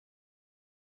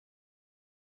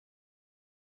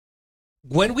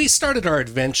When we started our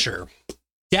adventure,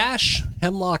 Dash,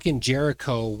 Hemlock, and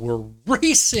Jericho were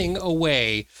racing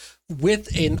away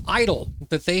with an idol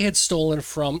that they had stolen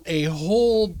from a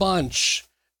whole bunch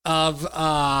of,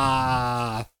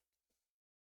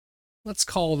 let's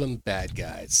call them bad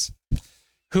guys,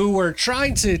 who were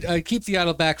trying to keep the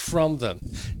idol back from them.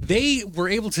 They were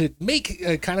able to make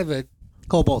a kind of a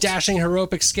Kobolds. dashing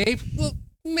heroic escape. Well,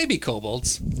 maybe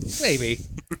kobolds. Maybe.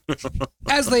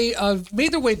 As they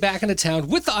made their way back into town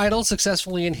with the idol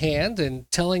successfully in hand and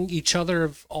telling each other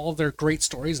of all their great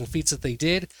stories and feats that they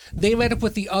did, they met up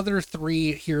with the other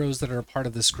three heroes that are a part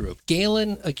of this group,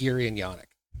 Galen, Agiri, and Yannick.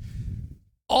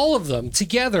 All of them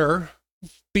together,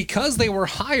 because they were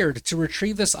hired to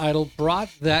retrieve this idol, brought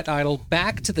that idol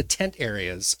back to the tent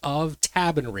areas of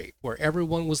Tabernary, where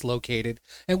everyone was located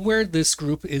and where this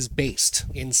group is based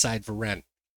inside Varen.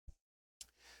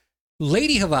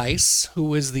 Lady of Ice, who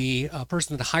was the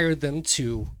person that hired them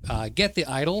to get the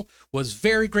idol, was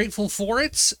very grateful for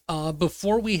it.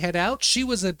 Before we head out, she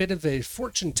was a bit of a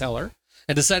fortune teller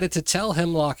and decided to tell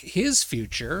Hemlock his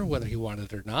future, whether he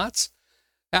wanted it or not.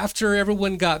 After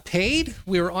everyone got paid,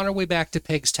 we were on our way back to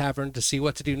Peg's Tavern to see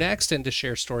what to do next and to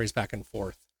share stories back and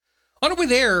forth. On our way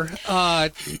there,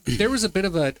 there was a bit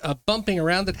of a bumping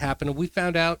around that happened, and we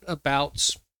found out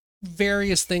about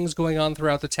various things going on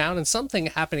throughout the town and something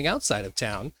happening outside of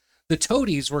town. The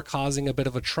toadies were causing a bit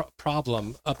of a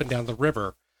problem up and down the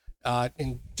river,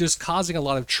 and just causing a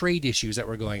lot of trade issues that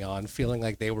were going on, feeling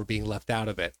like they were being left out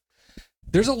of it.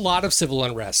 There's a lot of civil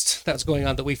unrest that's going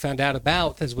on that we found out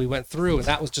about as we went through, and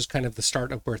that was just kind of the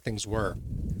start of where things were.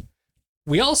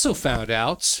 We also found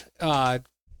out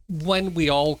when we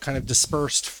all kind of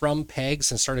dispersed from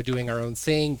Pegs and started doing our own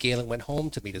thing, Galen went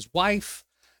home to meet his wife,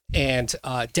 and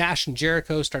Dash and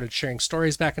Jericho started sharing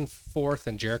stories back and forth,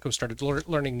 and Jericho started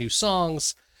learning new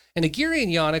songs, and Agiri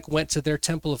and Yannick went to their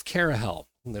temple of Carahel,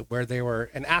 where they were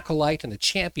an acolyte and a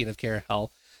champion of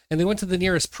Carahel, and they went to the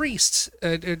nearest priest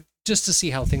just to see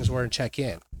how things were and check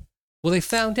in. Well, they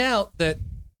found out that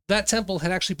that temple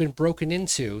had actually been broken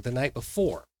into the night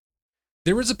before.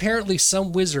 There was apparently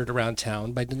some wizard around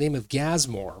town by the name of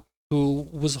Gazmor who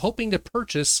was hoping to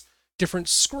purchase different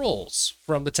scrolls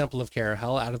from the Temple of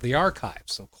Carahel out of the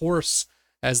archives. Of course,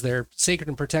 as they're sacred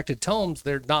and protected tomes,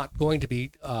 they're not going to be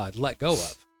let go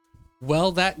of.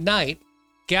 Well, that night,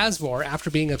 Gazmor, after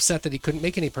being upset that he couldn't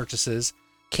make any purchases,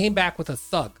 came back with a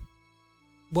thug,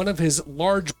 one of his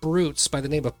large brutes by the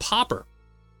name of Popper,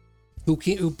 who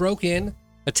broke in,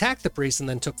 attacked the priest, and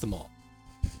then took them all.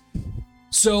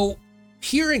 So,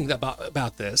 hearing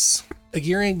about this,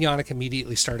 Agiri and Yannick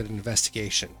immediately started an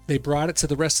investigation. They brought it to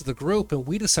the rest of the group, and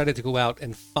we decided to go out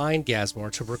and find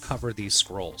Gazmor to recover these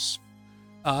scrolls.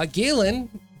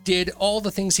 Galen did all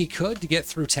the things he could to get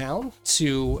through town,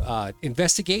 to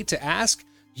investigate, to ask,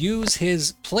 use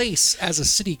his place as a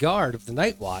city guard of the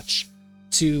Night Watch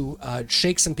to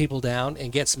shake some people down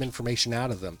and get some information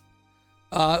out of them.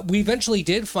 We eventually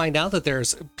did find out that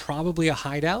there's probably a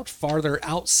hideout farther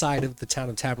outside of the town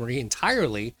of Tabernary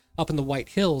entirely, up in the White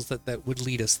Hills, that would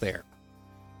lead us there.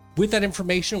 With that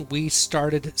information, we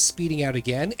started speeding out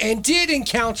again and did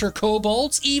encounter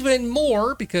kobolds even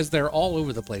more because they're all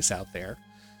over the place out there.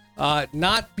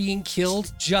 Not being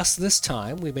killed just this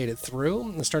time, we made it through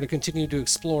and started continuing to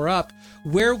explore up,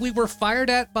 where we were fired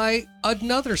at by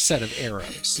another set of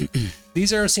arrows.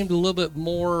 These arrows seemed a little bit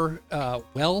more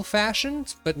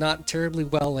well-fashioned, but not terribly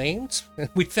well-aimed.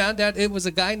 We found out it was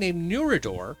a guy named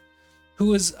Nuridor, who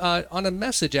was on a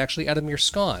message actually out of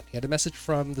Mirskan. He had a message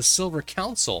from the Silver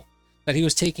Council that he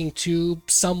was taking to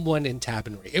someone in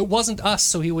Tabernary. It wasn't us,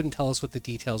 so he wouldn't tell us what the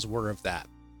details were of that.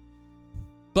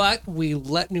 But we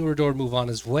let Nuridor move on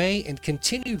his way and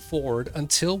continued forward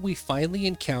until we finally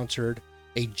encountered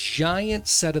a giant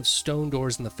set of stone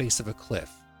doors in the face of a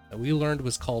cliff that we learned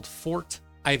was called Fort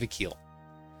Ivakeel.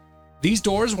 These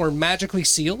doors were magically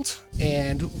sealed,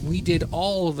 and we did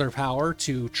all of their power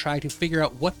to try to figure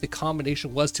out what the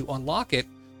combination was to unlock it,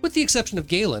 with the exception of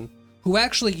Galen, who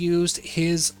actually used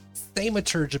his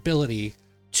Thaumaturge ability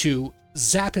to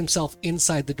zap himself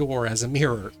inside the door as a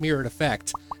mirrored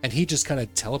effect, and he just kind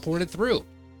of teleported through.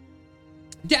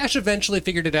 Dash eventually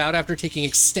figured it out after taking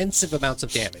extensive amounts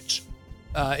of damage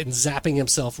and zapping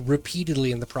himself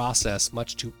repeatedly in the process,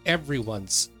 much to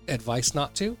everyone's advice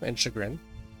not to and chagrin.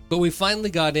 But we finally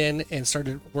got in and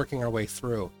started working our way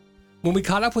through. When we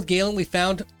caught up with Galen, we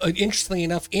found, interestingly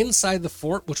enough, inside the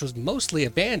fort, which was mostly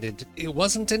abandoned, it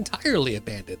wasn't entirely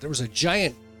abandoned. There was a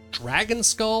giant dragon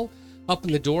skull up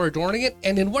in the door adorning it,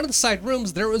 and in one of the side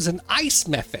rooms, there was an ice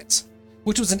mephit,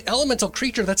 which was an elemental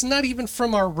creature that's not even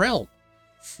from our realm.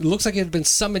 It looks like it had been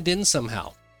summoned in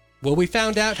somehow. Well, we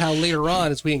found out how later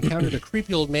on as we encountered a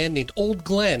creepy old man named Old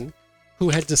Glenn who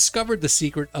had discovered the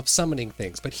secret of summoning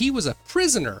things. But he was a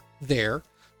prisoner there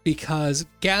because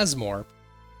Gazmor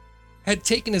had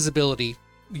taken his ability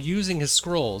using his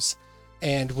scrolls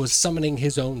and was summoning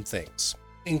his own things,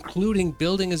 including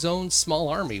building his own small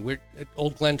army.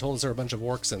 Old Glenn told us there were a bunch of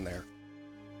orcs in there.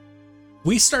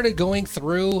 We started going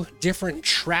through different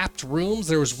trapped rooms.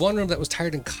 There was one room that was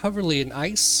tired and covered in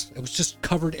ice. It was just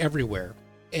covered everywhere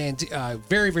and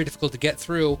very, very difficult to get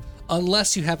through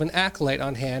unless you have an acolyte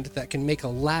on hand that can make a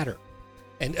ladder.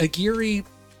 And Aguirre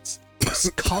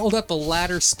called up a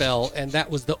ladder spell, and that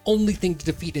was the only thing to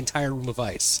defeat an entire room of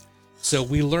ice. So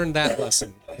we learned that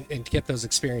lesson and get those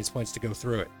experience points to go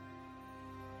through it.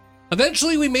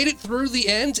 Eventually, we made it through the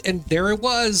end, and there it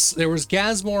was. There was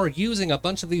Gazmor using a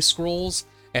bunch of these scrolls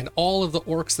and all of the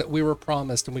orcs that we were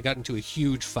promised, and we got into a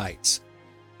huge fight.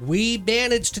 We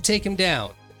managed to take him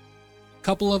down. A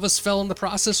couple of us fell in the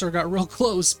process or got real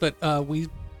close, but we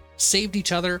saved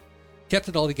each other, kept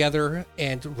it all together,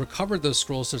 and recovered those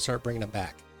scrolls to start bringing them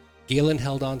back. Galen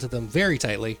held on to them very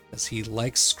tightly, as he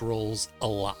likes scrolls a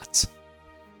lot.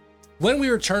 When we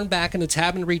returned back into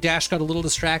Tabernary, Dash got a little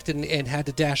distracted and had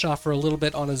to dash off for a little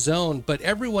bit on his own, but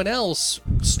everyone else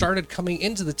started coming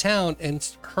into the town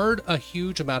and heard a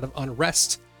huge amount of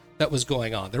unrest that was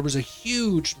going on. There was a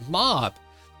huge mob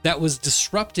that was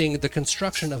disrupting the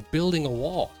construction of building a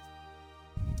wall.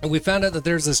 And we found out that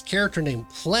there's this character named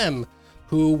Plem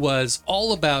who was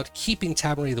all about keeping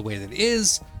Tabernary the way that it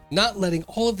is, not letting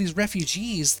all of these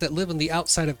refugees that live on the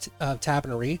outside of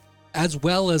Tabernary, as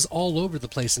well as all over the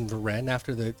place in Varennes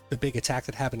after the big attack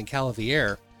that happened in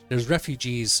Calavier. There's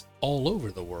refugees all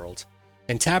over the world.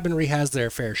 And Tabernary has their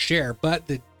fair share, but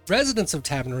the residents of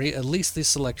Tabernary, at least the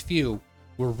select few,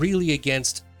 were really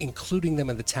against including them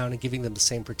in the town and giving them the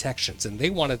same protections. And they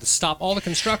wanted to stop all the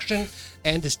construction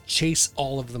and to chase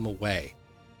all of them away.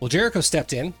 Well, Jericho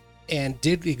stepped in and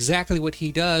did exactly what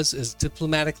he does as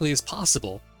diplomatically as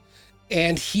possible.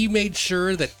 And he made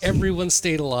sure that everyone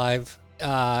stayed alive,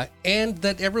 and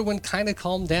that everyone kind of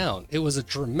calmed down. It was a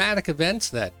dramatic event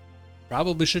that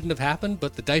probably shouldn't have happened,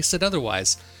 but the dice said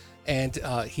otherwise. And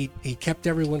he kept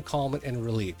everyone calm and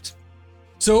relieved.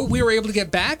 So we were able to get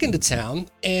back into town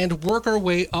and work our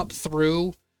way up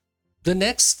through the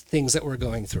next things that we're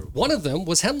going through. One of them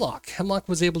was Hemlock. Hemlock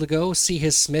was able to go see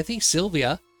his smithy,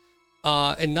 Sylvia,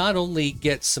 and not only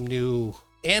get some new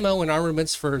ammo and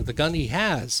armaments for the gun he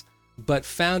has, but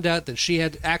found out that she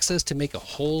had access to make a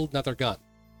whole nother gun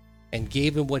and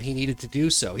gave him what he needed to do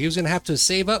so. He was going to have to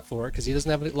save up for it because he doesn't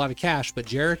have a lot of cash, but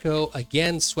Jericho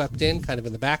again swept in kind of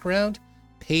in the background,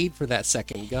 paid for that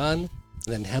second gun,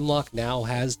 and then Hemlock now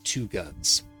has 2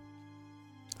 guns.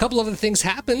 A couple other things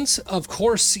happened. Of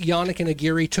course, Yannick and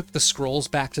Aguirre took the scrolls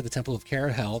back to the Temple of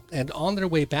Carahel, and on their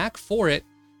way back for it,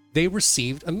 they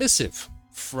received a missive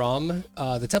from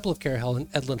the Temple of Carahel in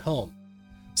Edlinholm.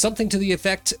 Something to the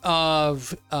effect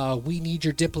of, we need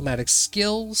your diplomatic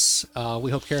skills.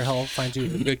 We hope Carahel finds you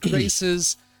in good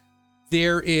graces.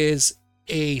 There is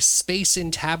a space in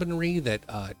Tabernary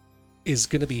that is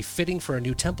going to be fitting for a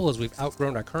new temple as we've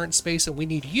outgrown our current space, and we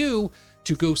need you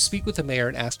to go speak with the mayor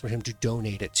and ask for him to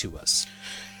donate it to us.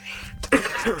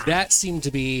 That seemed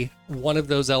to be one of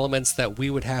those elements that we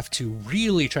would have to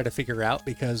really try to figure out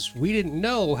because we didn't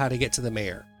know how to get to the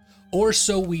mayor. Or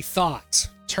so we thought.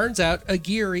 Turns out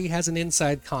Aguirre has an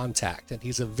inside contact, and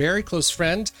he's a very close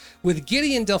friend with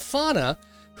Gideon Delphana,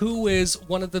 who is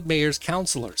one of the mayor's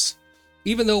counselors.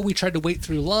 Even though we tried to wait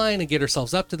through line and get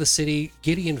ourselves up to the city,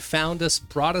 Gideon found us,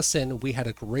 brought us in, and we had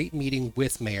a great meeting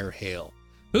with Mayor Hale,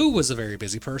 who was a very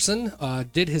busy person,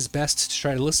 did his best to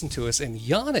try to listen to us, and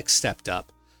Yannick stepped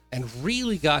up and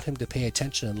really got him to pay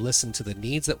attention and listen to the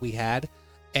needs that we had,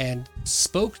 and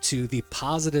spoke to the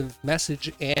positive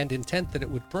message and intent that it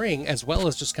would bring, as well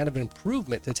as just kind of an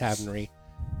improvement to Tabernary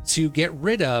to get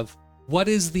rid of what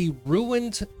is the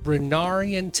ruined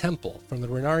Renarian temple from the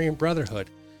Renarian Brotherhood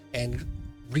and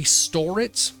restore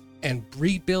it and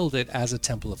rebuild it as a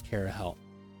Temple of Carahel.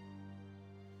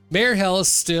 Mayor Hale is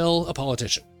still a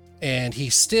politician, and he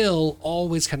still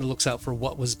always kind of looks out for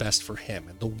what was best for him.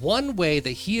 And the one way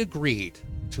that he agreed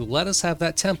to let us have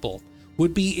that temple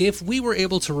would be if we were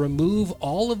able to remove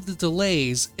all of the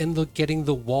delays in getting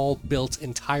the wall built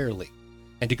entirely,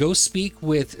 and to go speak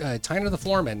with Tyner the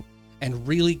Foreman and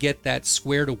really get that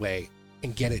squared away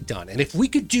and get it done. And if we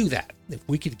could do that, if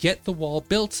we could get the wall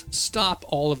built, stop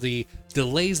all of the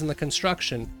delays in the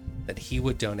construction, then he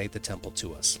would donate the temple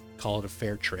to us. Call it a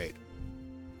fair trade.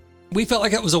 We felt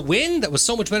like that was a win. That was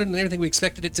so much better than everything we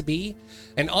expected it to be.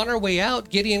 And on our way out,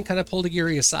 Gideon kind of pulled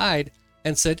Aguirre aside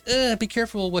and said, be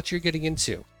careful what you're getting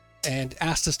into. and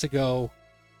asked us to go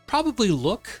probably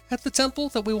look at the temple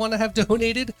that we want to have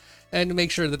donated and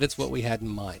make sure that it's what we had in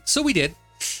mind. So we did.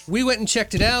 We went and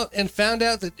checked it out and found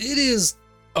out that it is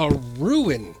a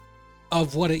ruin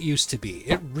of what it used to be.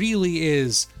 It really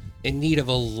is in need of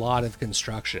a lot of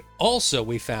construction. Also,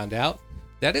 we found out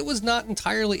that it was not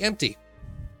entirely empty.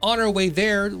 On our way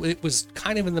there, it was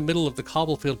kind of in the middle of the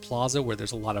Cobblefield Plaza where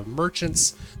there's a lot of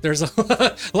merchants. There's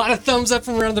a lot of thumbs up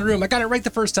from around the room. I got it right the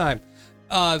first time.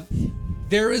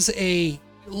 There is a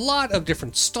lot of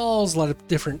different stalls, a lot of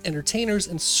different entertainers,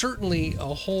 and certainly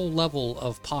a whole level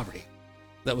of poverty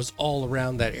that was all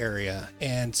around that area.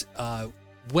 And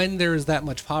when there's that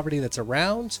much poverty that's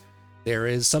around, there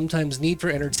is sometimes need for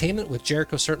entertainment, which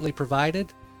Jericho certainly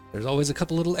provided. There's always a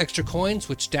couple little extra coins,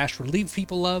 which Dash would relieve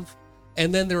people of.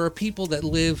 And then there are people that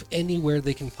live anywhere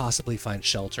they can possibly find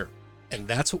shelter. And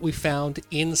that's what we found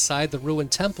inside the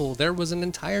ruined temple. There was an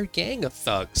entire gang of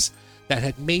thugs that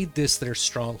had made this their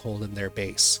stronghold and their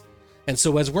base. And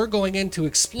so as we're going in to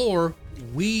explore,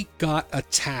 we got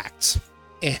attacked.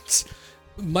 And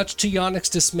much to Yannick's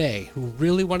dismay, who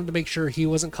really wanted to make sure he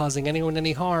wasn't causing anyone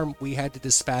any harm, we had to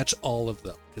dispatch all of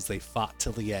them because they fought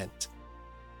till the end.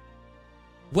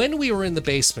 When we were in the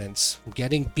basement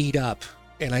getting beat up,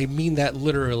 and I mean that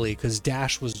literally because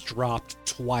Dash was dropped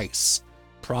twice,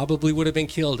 probably would have been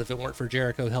killed if it weren't for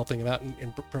Jericho helping him out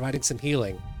and providing some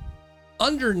healing.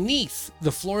 Underneath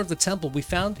the floor of the temple, we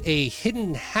found a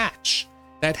hidden hatch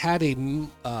that had a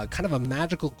kind of a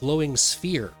magical glowing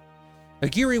sphere.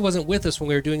 Aguirre wasn't with us when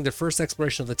we were doing the first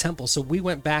exploration of the temple, so we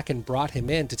went back and brought him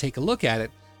in to take a look at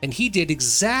it, and he did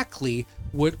exactly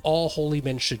what all holy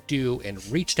men should do and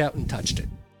reached out and touched it.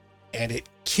 And it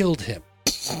killed him.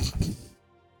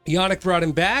 Yannick brought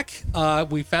him back.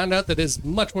 We found out that it's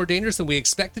much more dangerous than we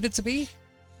expected it to be,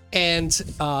 and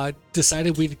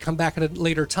decided we'd come back at a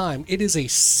later time. It is a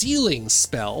sealing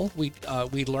spell. We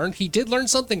learned. He did learn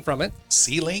something from it.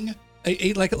 Sealing?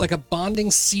 Like a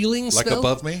bonding sealing spell. Like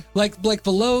above me? Like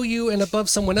below you and above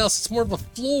someone else. It's more of a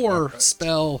floor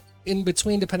spell in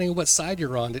between, depending on what side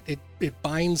you're on. It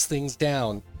binds things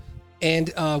down.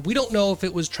 And we don't know if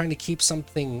it was trying to keep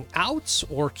something out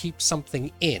or keep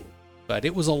something in. But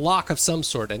it was a lock of some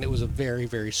sort, and it was a very,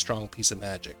 very strong piece of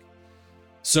magic.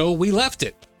 So we left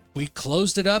it. We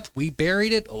closed it up. We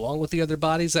buried it along with the other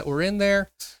bodies that were in there.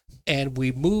 And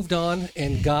we moved on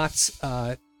and got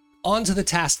onto the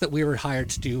task that we were hired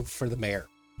to do for the mayor.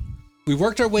 We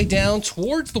worked our way down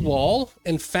towards the wall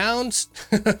and found,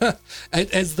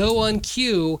 as though on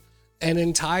cue, an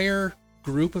entire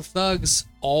group of thugs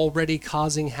already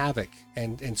causing havoc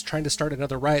and trying to start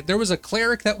another riot. There was a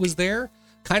cleric that was there,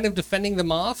 kind of defending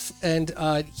them off, and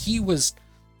he was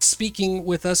speaking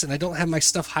with us, and I don't have my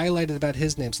stuff highlighted about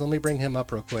his name, so let me bring him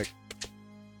up real quick.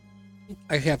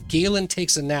 I have Galen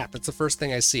takes a nap. That's the first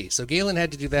thing I see. So Galen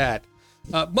had to do that.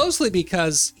 Mostly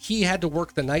because he had to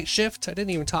work the night shift. I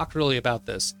didn't even talk really about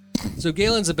this. So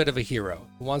Galen's a bit of a hero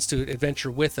who wants to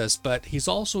adventure with us, but he's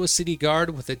also a city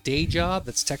guard with a day job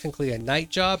that's technically a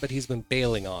night job, but he's been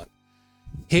bailing on.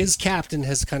 His captain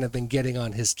has kind of been getting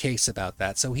on his case about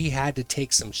that, so he had to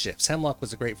take some shifts. Hemlock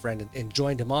was a great friend and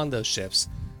joined him on those shifts,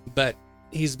 but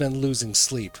he's been losing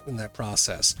sleep in that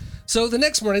process. So the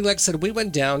next morning, like I said, we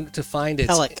went down to find it.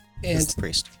 Hellick and is the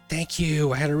priest. Thank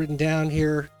you. I had it written down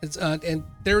here. And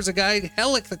there was a guy,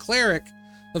 Hellick, the cleric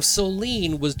of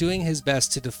Solene, was doing his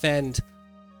best to defend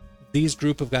these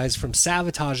group of guys from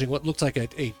sabotaging what looked like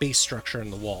a base structure in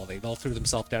the wall. They all threw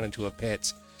themselves down into a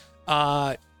pit.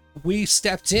 We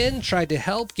stepped in, tried to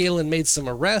help. Galen made some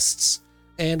arrests,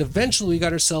 and eventually we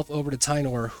got ourselves over to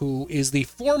Tynor, who is the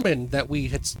foreman that we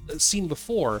had seen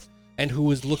before and who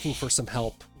was looking for some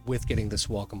help with getting this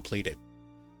wall completed.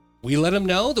 We let him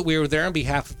know that we were there on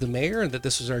behalf of the mayor and that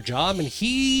this was our job, and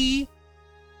he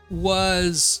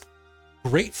was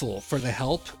grateful for the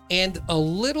help and a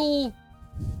little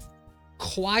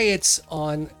quiet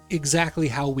on exactly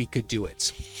how we could do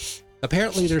it.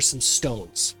 Apparently there's some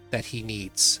stones that he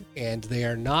needs, and they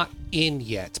are not in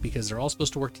yet because they're all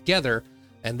supposed to work together,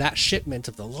 and that shipment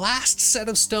of the last set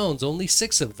of stones, only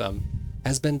 6 of them,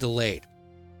 has been delayed.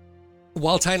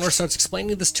 While Tynor starts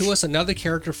explaining this to us, another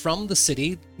character from the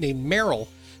city named Merrill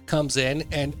comes in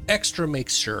and extra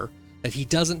makes sure that he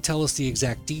doesn't tell us the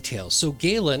exact details. So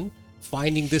Galen,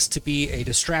 finding this to be a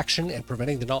distraction and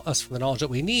preventing us from the knowledge that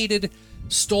we needed,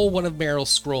 stole one of Merrill's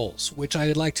scrolls, which I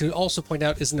would like to also point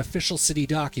out is an official city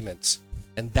document,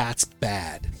 and that's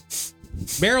bad.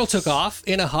 Merrill took off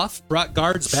in a huff, brought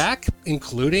guards back,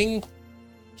 including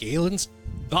Galen's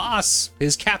boss,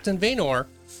 his Captain Vaynor,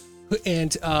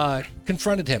 and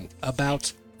confronted him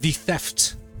about the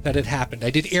theft that had happened. I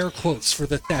did air quotes for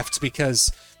the theft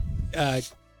because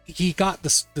he got the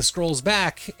scrolls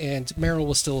back, and Meryl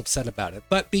was still upset about it.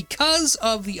 But because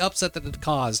of the upset that it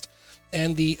caused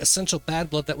and the essential bad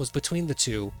blood that was between the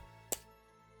two,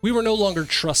 we were no longer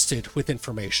trusted with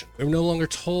information. We were no longer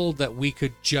told that we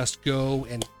could just go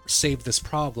and save this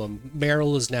problem.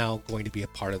 Meryl is now going to be a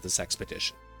part of this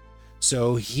expedition.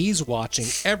 So he's watching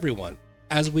everyone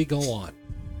as we go on.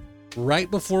 Right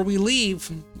before we leave,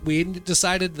 we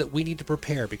decided that we need to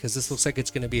prepare because this looks like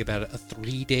it's going to be about a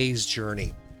 3 days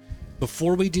journey.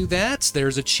 Before we do that,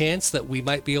 there's a chance that we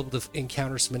might be able to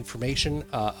encounter some information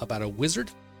about a wizard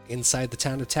inside the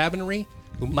town of Tabernary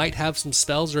who might have some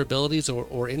spells or abilities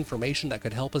or information that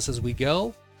could help us as we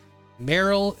go.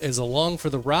 Meryl is along for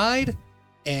the ride,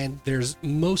 and there's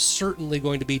most certainly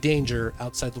going to be danger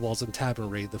outside the walls of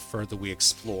Tabernary the further we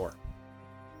explore.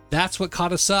 That's what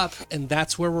caught us up, and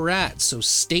that's where we're at. So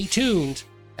stay tuned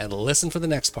and listen for the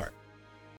next part.